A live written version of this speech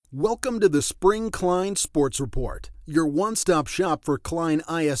Welcome to the Spring Klein Sports Report, your one-stop shop for Klein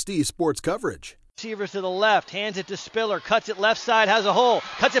ISD sports coverage. Receivers to the left, hands it to Spiller, cuts it left side, has a hole,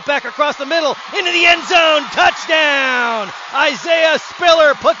 cuts it back across the middle, into the end zone, touchdown! Isaiah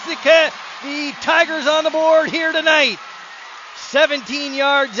Spiller puts the Tigers on the board here tonight. 17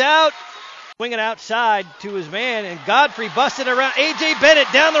 yards out, swinging outside to his man, and Godfrey busted around. A.J. Bennett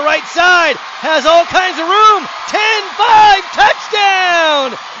down the right side, has all kinds of room, 10-5,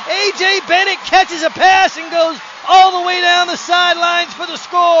 touchdown! A.J. Bennett catches a pass and goes all the way down the sidelines for the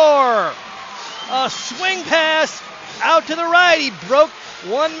score. A swing pass out to the right. He broke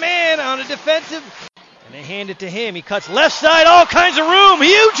one man on a defensive, and they hand it to him. He cuts left side, all kinds of room.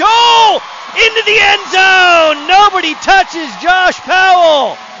 Huge hole into the end zone. Nobody touches Josh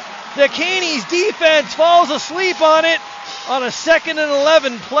Powell. The Canes defense falls asleep on it on a 2nd and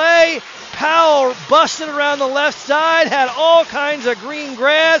 11 play. Powell busted around the left side, had all kinds of green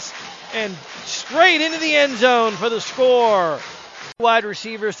grass, and straight into the end zone for the score. Wide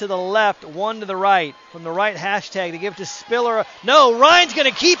receivers to the left, one to the right. From the right hashtag, they give it to Spiller. No, Ryan's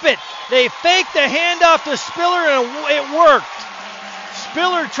going to keep it. They faked the handoff to Spiller, and it worked.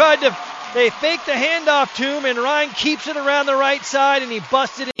 Spiller they faked the handoff to him, and Ryan keeps it around the right side, and he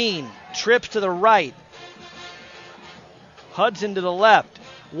busted it in. Trips to the right. Hudson to the left.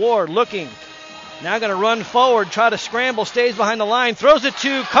 Ward looking. Now going to run forward, try to scramble, stays behind the line, throws it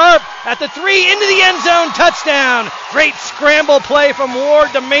to Karp at the 3, into the end zone, touchdown. Great scramble play from Ward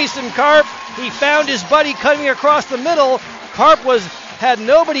to Mason Karp. He found his buddy cutting across the middle. Karp had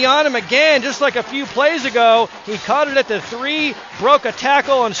nobody on him again, just like a few plays ago. He caught it at the 3, broke a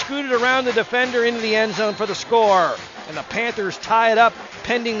tackle, and scooted around the defender into the end zone for the score. And the Panthers tie it up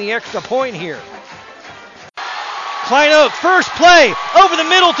pending the extra point here. Klein Oak, first play, over the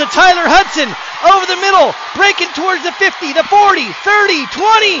middle to Tyler Hudson, over the middle, breaking towards the 50, the 40, 30,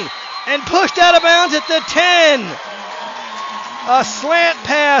 20, and pushed out of bounds at the 10. A slant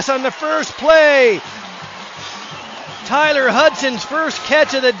pass on the first play. Tyler Hudson's first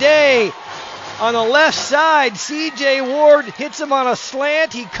catch of the day. On the left side, C.J. Ward hits him on a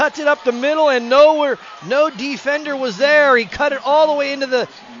slant. He cuts it up the middle, and no defender was there. He cut it all the way into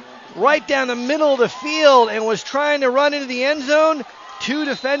right down the middle of the field and was trying to run into the end zone. 2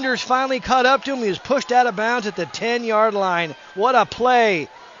 defenders finally caught up to him. He was pushed out of bounds at the 10-yard line. What a play.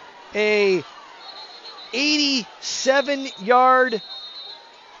 A 87-yard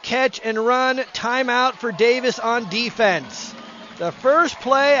catch and run, timeout for Davis on defense. The first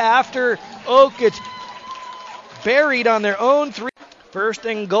play after Oak gets buried on their own 3. First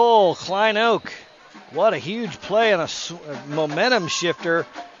and goal, Klein Oak. What a huge play on a momentum shifter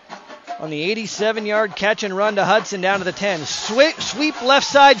on the 87-yard catch and run to Hudson down to the 10. Sweep left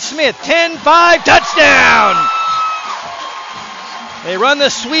side, Smith, 10-5, touchdown! They run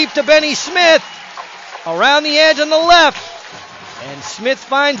the sweep to Benny Smith around the edge on the left. And Smith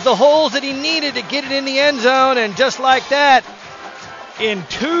finds the holes that he needed to get it in the end zone, and just like that, in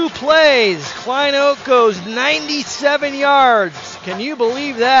 2 plays, Klein Oak goes 97 yards. Can you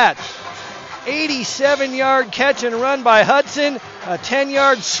believe that? 87-yard catch and run by Hudson, a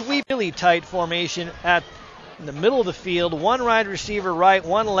 10-yard sweep. Really tight formation in the middle of the field. 1 wide receiver right,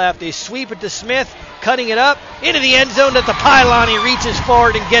 1 left. They sweep it to Smith, cutting it up into the end zone at the pylon. He reaches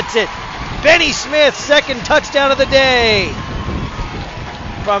forward and gets it. Benny Smith, 2nd touchdown of the day.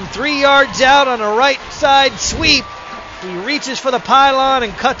 From 3 yards out on a right side sweep, he reaches for the pylon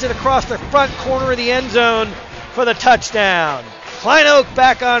and cuts it across the front corner of the end zone for the touchdown. Klein Oak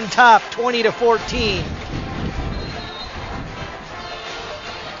back on top, 20-14.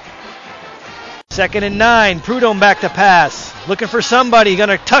 2nd and 9, Prudhomme back to pass. Looking for somebody,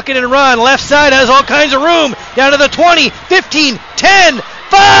 gonna tuck it and run. Left side has all kinds of room. Down to the 20, 15, 10,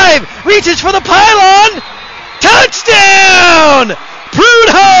 5. Reaches for the pylon. Touchdown!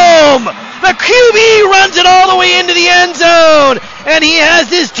 Prudhomme! The QB runs it all the way into the end zone, and he has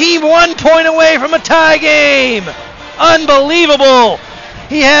his team 1 point away from a tie game. Unbelievable.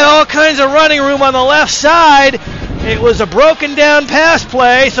 He had all kinds of running room on the left side. It was a broken down pass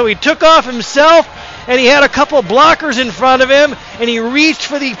play, so he took off himself, and he had a couple blockers in front of him, and he reached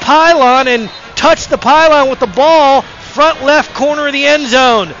for the pylon and touched the pylon with the ball, front left corner of the end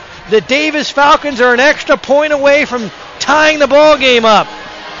zone. The Davis Falcons are an extra point away from tying the ball game up.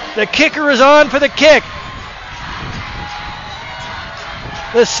 The kicker is on for the kick.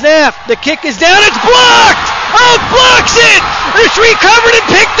 The snap, the kick is down, it's blocked! Oak blocks it! It's recovered and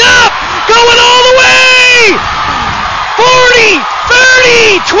picked up! Going all the way! 40,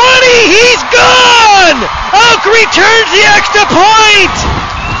 30, 20, he's gone! Oak returns the extra point!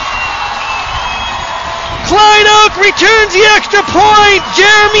 Klein Oak returns the extra point.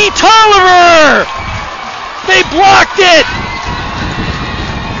 Jeremy Tolliver. They blocked it.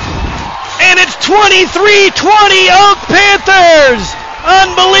 And it's 23-20 Oak Panthers.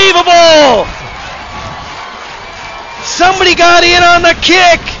 Unbelievable. Somebody got in on the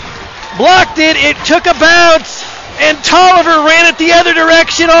kick, blocked it, it took a bounce, and Tolliver ran it the other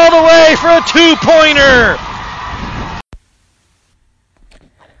direction all the way for a two-pointer.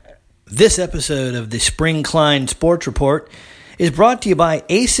 This episode of the Spring Klein Sports Report is brought to you by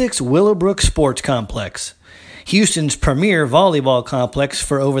A6 Willowbrook Sports Complex, Houston's premier volleyball complex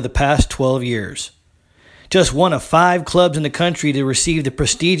for over the past 12 years. Just one of 5 clubs in the country to receive the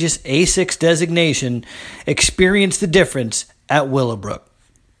prestigious A6 designation, experience the difference at Willowbrook.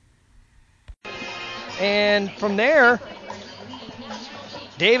 And from there,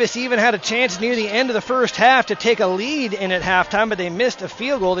 Davis even had a chance near the end of the first half to take a lead in at halftime, but they missed a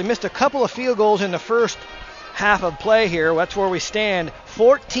field goal. They missed a couple of field goals in the first half of play here. That's where we stand.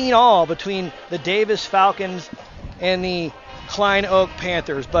 14 all between the Davis Falcons and the Klein Oak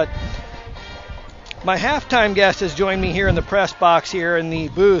Panthers. But my halftime guest has joined me here in the press box here in the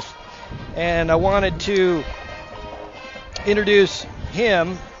booth, and I wanted to introduce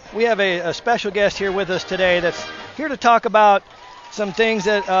him. We have a special guest here with us today that's here to talk about some things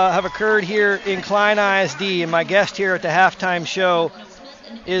that have occurred here in Klein ISD, and my guest here at the halftime show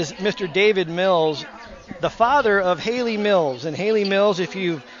is Mr. David Mills, the father of Haley Mills. And Haley Mills, if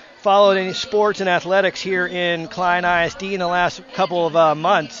you've followed any sports and athletics here in Klein ISD in the last couple of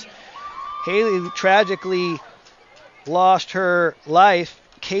months, Haley tragically lost her life.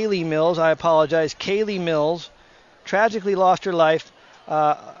 Kaylee Mills, I apologize. Kaylee Mills tragically lost her life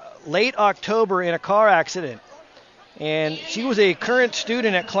late October in a car accident. And she was a current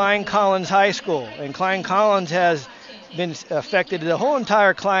student at Klein Collins High School. And Klein Collins has been affected. The whole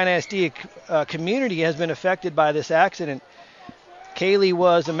entire Klein ISD community has been affected by this accident. Kaylee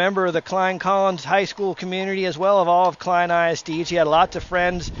was a member of the Klein Collins High School community as well as all of Klein ISD. She had lots of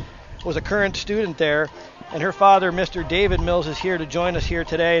friends, was a current student there, and her father, Mr. David Mills, is here to join us here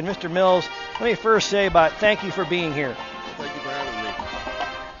today. And Mr. Mills, let me first say thank you for being here. Thank you for having me.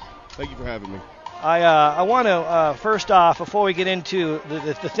 Thank you for having me. I want to, first off, before we get into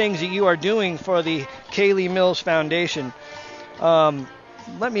the things that you are doing for the Kaylee Mills Foundation,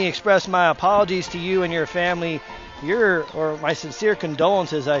 let me express my apologies to you and your family, or my sincere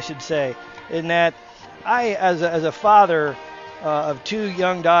condolences, I should say, in that I, as a father of 2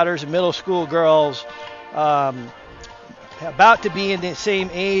 young daughters, middle school girls, about to be in the same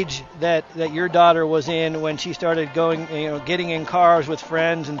age that your daughter was in when she started going, getting in cars with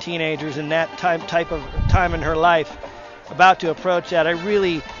friends and teenagers, and that type of time in her life, about to approach that. I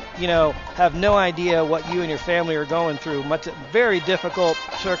really, have no idea what you and your family are going through. Very difficult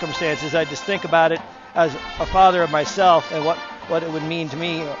circumstances. I just think about it as a father of myself and what it would mean to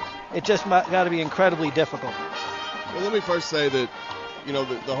me. It just got to be incredibly difficult. Well, let me first say that,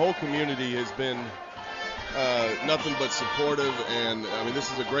 the whole community has been nothing but supportive, and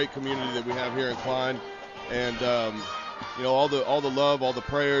this is a great community that we have here in Klein, and all the love, all the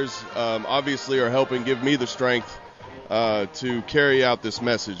prayers, obviously are helping give me the strength to carry out this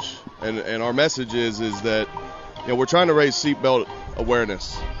message, and our message is that we're trying to raise seatbelt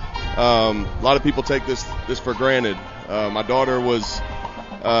awareness. A lot of people take this for granted. My daughter was.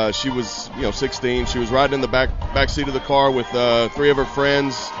 She was, 16. She was riding in the back seat of the car with 3 of her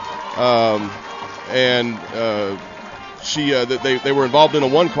friends, and they were involved in a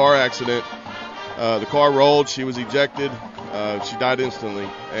 1-car accident. The car rolled. She was ejected. She died instantly.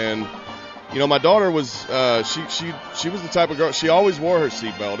 And my daughter was she was the type of girl. She always wore her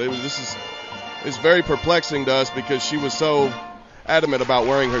seatbelt. It's very perplexing to us because she was so adamant about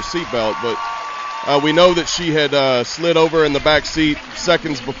wearing her seatbelt, but. We know that she had slid over in the back seat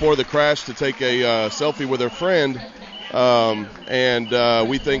seconds before the crash to take a selfie with her friend, and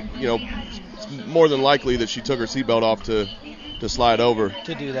we think, it's more than likely that she took her seatbelt off to slide over.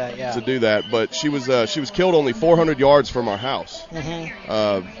 To do that, yeah. To do that, but she was killed only 400 yards from our house.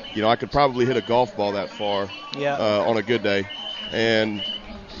 Mm-hmm. I could probably hit a golf ball that far on a good day, and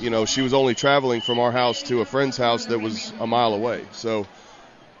she was only traveling from our house to a friend's house that was a mile away. So.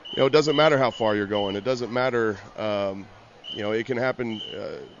 It doesn't matter how far you're going. It doesn't matter. It can happen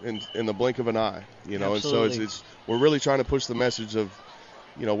in the blink of an eye. And so it's we're really trying to push the message of,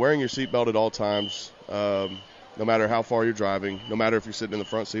 wearing your seatbelt at all times, no matter how far you're driving, no matter if you're sitting in the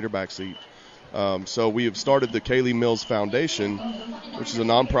front seat or back seat. So we have started the Kaylee Mills Foundation, which is a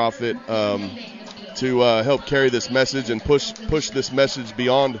nonprofit to help carry this message and push this message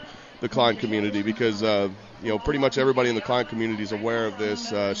beyond the Klein community, because pretty much everybody in the Klein community is aware of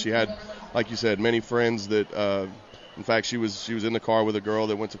this. She had like you said, many friends that. In fact, she was in the car with a girl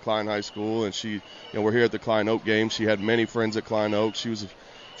that went to Klein High School, and we're here at the Klein Oak game. She had many friends at Klein Oak. She was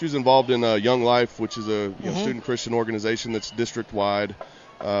involved in Young Life, which is a student Christian organization that's district wide.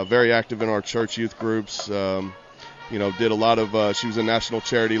 Very active in our church youth groups. Did a lot of. She was in National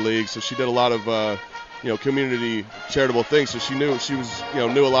Charity League, so she did a lot of community charitable things. So she knew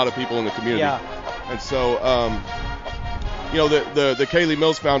a lot of people in the community. Yeah. And so the Kaylee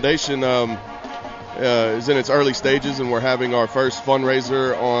Mills Foundation. Is in its early stages, and we're having our first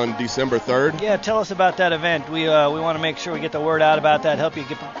fundraiser on December 3rd. Yeah, tell us about that event. We want to make sure we get the word out about that, help you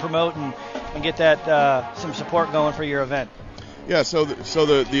promote and get that some support going for your event. Yeah, so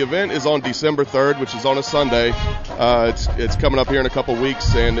the event is on December 3rd, which is on a Sunday. It's coming up here in a couple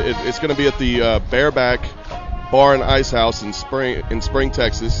weeks, and it's going to be at the Bareback Bar and Ice House in Spring,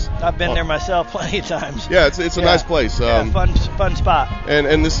 Texas. I've been there myself plenty of times. Yeah, it's a nice place. Fun spot.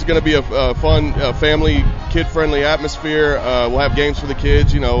 And this is going to be a fun, family, kid-friendly atmosphere. We'll have games for the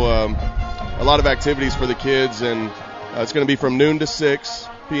kids. A lot of activities for the kids, and it's going to be from noon to 6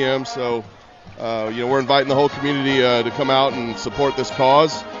 p.m. So, we're inviting the whole community to come out and support this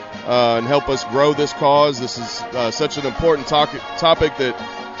cause and help us grow this cause. This is such an important topic that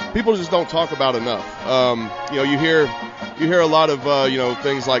people just don't talk about enough. You hear a lot of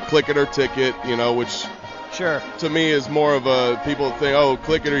things like click it or ticket, which sure to me is more of a people think, oh,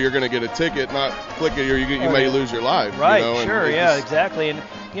 click it or you're going to get a ticket, not click it or you may lose your life. Right. Sure. Yeah. Exactly. And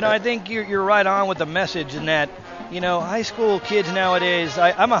I think you're right on with the message in that. High school kids nowadays.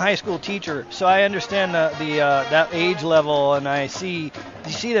 I'm a high school teacher, so I understand that age level, and you see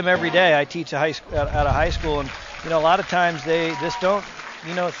them every day. I teach at a high school, and a lot of times they just don't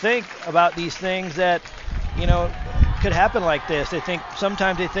think about these things that could happen like this.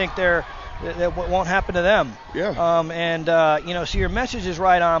 Sometimes they think that won't happen to them. Yeah. So your message is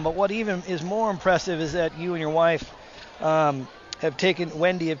right on. But what even is more impressive is that you and your wife have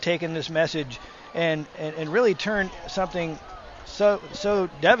taken this message and really turned something so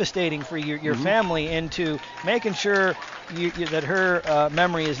devastating for your family into making sure that her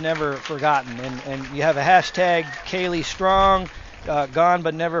memory is never forgotten. And you have a hashtag Kaylee Strong, gone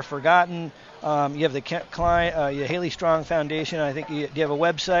but never forgotten. You have the Haley Strong Foundation. I think you have a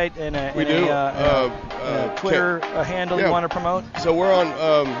website and a Twitter handle you want to promote. So we're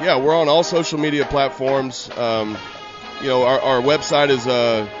on all social media platforms. Our website is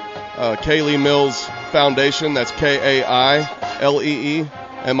Kaylee Mills Foundation. That's KAILEE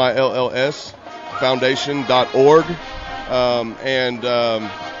MILLS Foundation.org.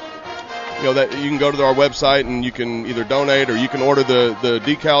 That you can go to our website and you can either donate or you can order the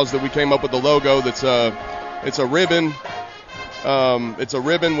decals that we came up with, the logo. It's a ribbon. It's a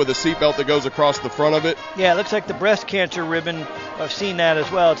ribbon with a seatbelt that goes across the front of it. Yeah, it looks like the breast cancer ribbon. I've seen that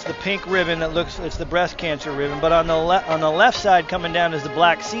as well. It's the pink ribbon it's the breast cancer ribbon. But on the left side coming down is the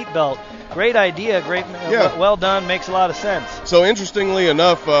black seatbelt. Great idea, well done, makes a lot of sense. So interestingly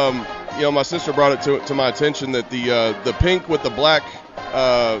enough, my sister brought it to my attention that the pink with the black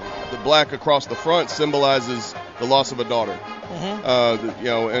across the front symbolizes the loss of a daughter.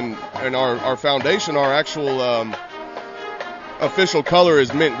 And our foundation, our actual official color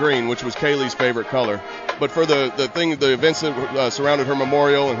is mint green, which was Kaylee's favorite color. But for the events that surrounded her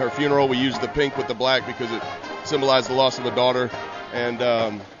memorial and her funeral, we used the pink with the black because it symbolized the loss of a daughter. And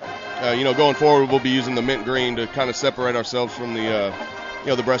going forward, we'll be using the mint green to kind of separate ourselves from the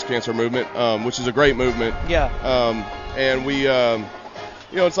breast cancer movement, which is a great movement. Yeah. And we,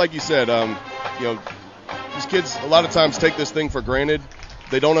 it's like you said, these kids a lot of times take this thing for granted.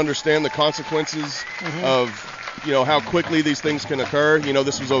 They don't understand the consequences of, how quickly these things can occur.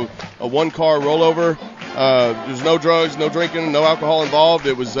 This was a one-car rollover. There's no drugs, no drinking, no alcohol involved.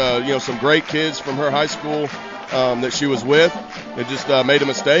 It was, some great kids from her high school that she was with. It just made a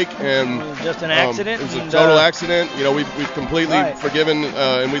mistake, and just an accident. It was a total accident. We've completely forgiven,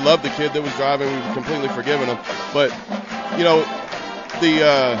 and we love the kid that was driving. We've completely forgiven him. But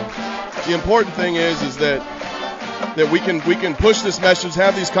the important thing is that we can push this message,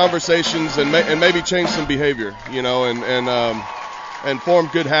 have these conversations, and maybe change some behavior, and form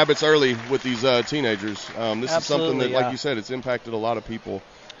good habits early with these teenagers. This is something that, like you said, it's impacted a lot of people.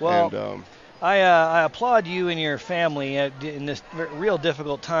 Well, and, I applaud you and your family in this real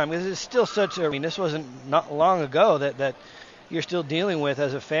difficult time, because it's still this wasn't not long ago that you're still dealing with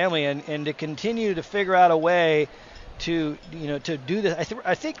as a family, and to continue to figure out a way to do this.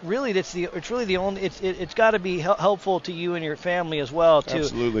 I think really it's really the only it's got to be helpful to you and your family as well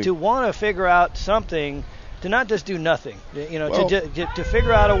to want to figure out something not just do nothing. To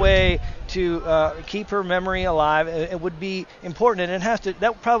figure out a way to keep her memory alive. It would be important, and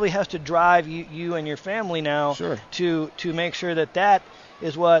that probably has to drive you and your family now. Sure. To make sure that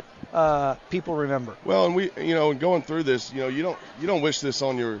is what people remember. Well, and we, going through this, you don't wish this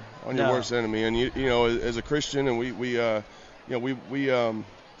on your worst enemy, and as a Christian, and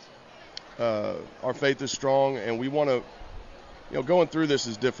our faith is strong, and we want to. Going through this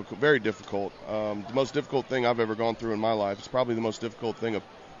is difficult, very difficult. The most difficult thing I've ever gone through in my life. It's probably the most difficult thing a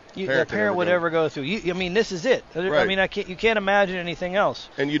parent would ever go through. This is it. Right. You can't imagine anything else.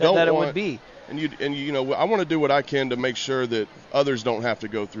 And it would be. And I want to do what I can to make sure that others don't have to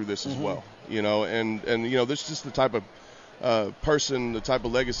go through this as well. And this is just the type of person, the type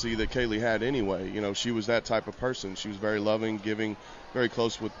of legacy that Kaylee had anyway. She was that type of person. She was very loving, giving, very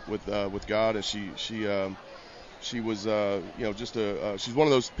close with God, and she was, she's one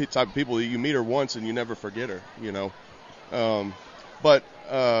of those type of people that you meet her once and you never forget her,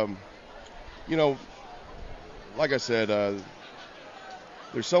 like I said,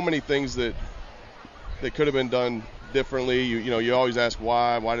 there's so many things that could have been done differently. You always ask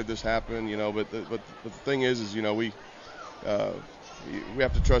why did this happen, but the thing is we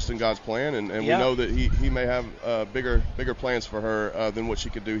have to trust in God's plan, and we know that he may have bigger plans for her than what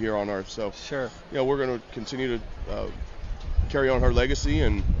she could do here on earth. So sure, we're going to continue to carry on her legacy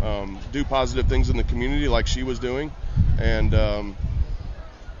and do positive things in the community like she was doing, and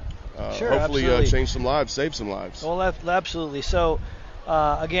hopefully change some lives, save some lives. Well, absolutely. So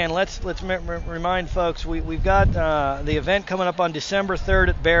again, let's remind folks we've got the event coming up on December 3rd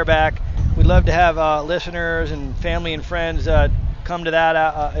at Bareback. We'd love to have listeners and family and friends come to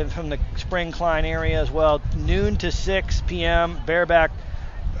that from the Spring Klein area as well. Noon to 6 p.m. Bareback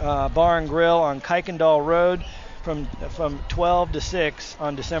Bar and Grill on Kuykendall Road from 12 to 6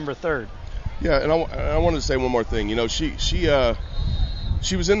 on December 3rd. Yeah, and I wanted to say one more thing. She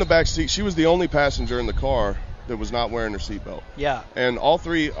was in the back seat. She was the only passenger in the car that was not wearing her seatbelt. Yeah. And all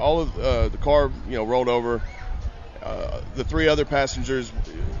of the car, rolled over. The three other passengers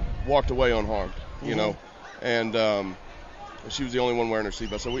walked away unharmed. And she was the only one wearing her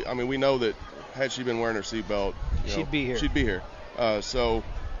seatbelt. So we know that had she been wearing her seatbelt, she'd be here. She'd be here. Since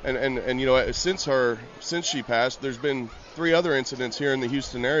she passed, there's been 3 other incidents here in the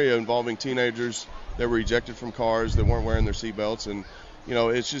Houston area involving teenagers that were ejected from cars that weren't wearing their seatbelts, and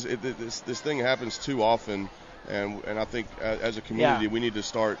it's just this thing happens too often, and I think as a community we need to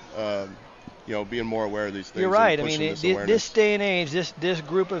start being more aware of these things. You're right. This day and age, this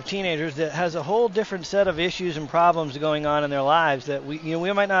group of teenagers that has a whole different set of issues and problems going on in their lives that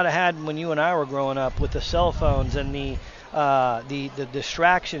we might not have had when you and I were growing up, with the cell phones and the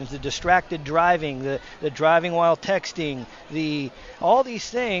distractions, the distracted driving, the driving while texting, all these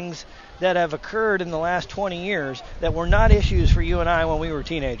things that have occurred in the last 20 years that were not issues for you and I when we were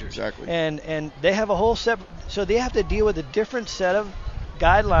teenagers. Exactly. And they have a whole separate, so they have to deal with a different set of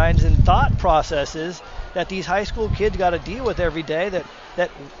guidelines and thought processes that these high school kids got to deal with every day that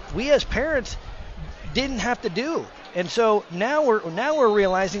we as parents didn't have to do. And so now we're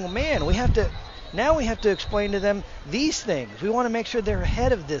realizing, man, we have to explain to them these things. We want to make sure they're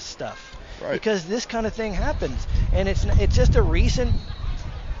ahead of this stuff. Right. Because this kind of thing happens, and it's just a recent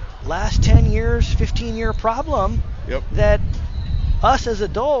last 10 years, 15-year problem that us as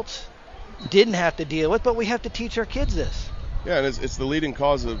adults didn't have to deal with, but we have to teach our kids this. Yeah, and it's the leading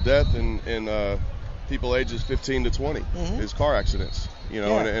cause of death in people ages 15 to 20 is car accidents. And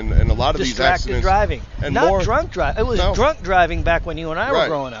a lot of these accidents. Distracted driving, and not drunk driving. It was drunk driving back when you and I were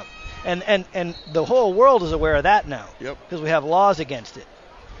growing up, and the whole world is aware of that now. Yep. Because we have laws against it,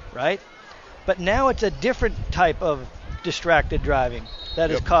 right? But now it's a different type of distracted driving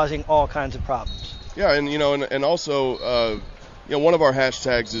that is causing all kinds of problems. Yeah, and also one of our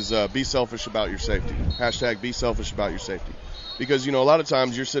hashtags is be selfish about your safety. Hashtag be selfish about your safety. Because a lot of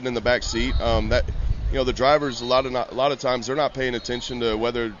times you're sitting in the back seat. The drivers a lot of times they're not paying attention to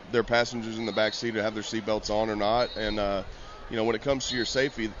whether their passengers in the back seat have their seatbelts on or not. And when it comes to your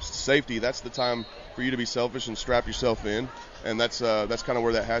safety, that's the time for you to be selfish and strap yourself in. And that's kind of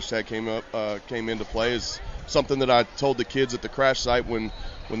where that hashtag came into play. Is something that I told the kids at the crash site when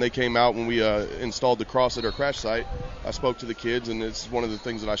they came out, when we installed the cross at our crash site. I spoke to the kids, and it's one of the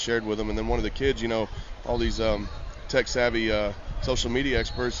things that I shared with them. And then one of the kids, all these tech-savvy social media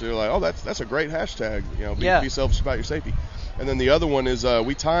experts, they're like, oh, that's a great hashtag, be selfish about your safety. And then the other one is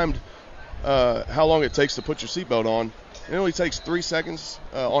we timed how long it takes to put your seatbelt on. It only takes 3 seconds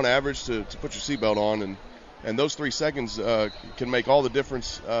on average to put your seatbelt on, and those 3 seconds can make all the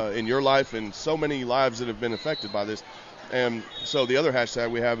difference in your life and so many lives that have been affected by this. And so the other hashtag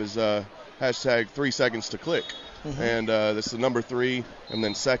we have is hashtag 3 seconds to click. Mm-hmm. And this is the number 3, and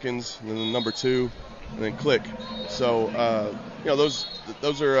then seconds, and then the number 2, and then click. So those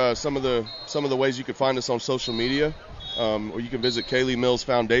are some of the ways you can find us on social media. Or you can visit Kaylee Mills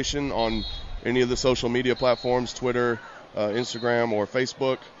Foundation on any of the social media platforms, Twitter, Instagram, or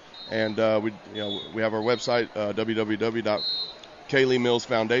Facebook. And we have our website,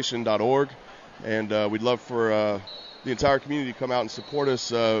 www.kayleemillsfoundation.org. And we'd love for the entire community to come out and support us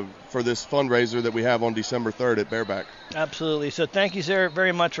for this fundraiser that we have on December 3rd at Bareback. Absolutely. So thank you, sir,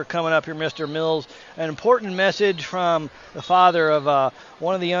 very much for coming up here, Mr. Mills. An important message from the father of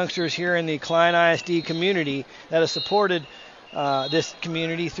one of the youngsters here in the Klein ISD community that has supported this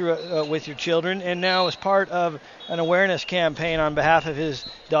community through with your children, and now is part of an awareness campaign on behalf of his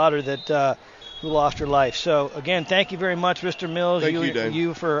daughter that who lost her life. So again, thank you very much, Mr. Mills. Thank you, Dave.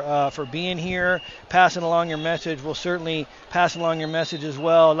 You for being here, passing along your message. We'll certainly pass along your message as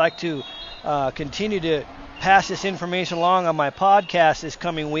well. I'd like to continue to pass this information along on my podcast this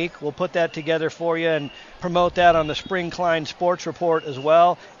coming week. We'll put that together for you and promote that on the Spring Klein Sports Report as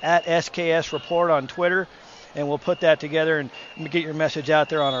well, at SKS Report on Twitter. And we'll put that together and get your message out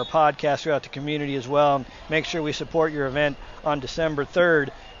there on our podcast throughout the community as well. And make sure we support your event on December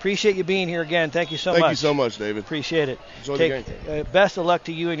 3rd. Appreciate you being here again. Thank you so much. Thank you so much, David. Appreciate it. Enjoy the game. Best of luck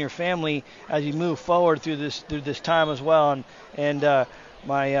to you and your family as you move forward through this time as well. And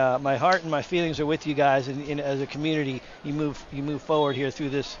my heart and my feelings are with you guys. As a community, you move forward here through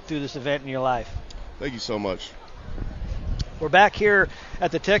this event in your life. Thank you so much. We're back here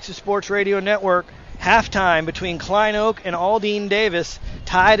at the Texas Sports Radio Network. Halftime between Klein Oak and Aldine Davis,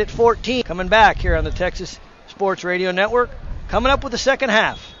 tied at 14. Coming back here on the Texas Sports Radio Network. Coming up with the second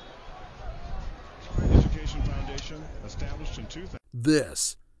half. Education Foundation, established in 2000.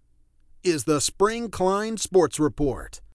 This is the Spring Klein Sports Report.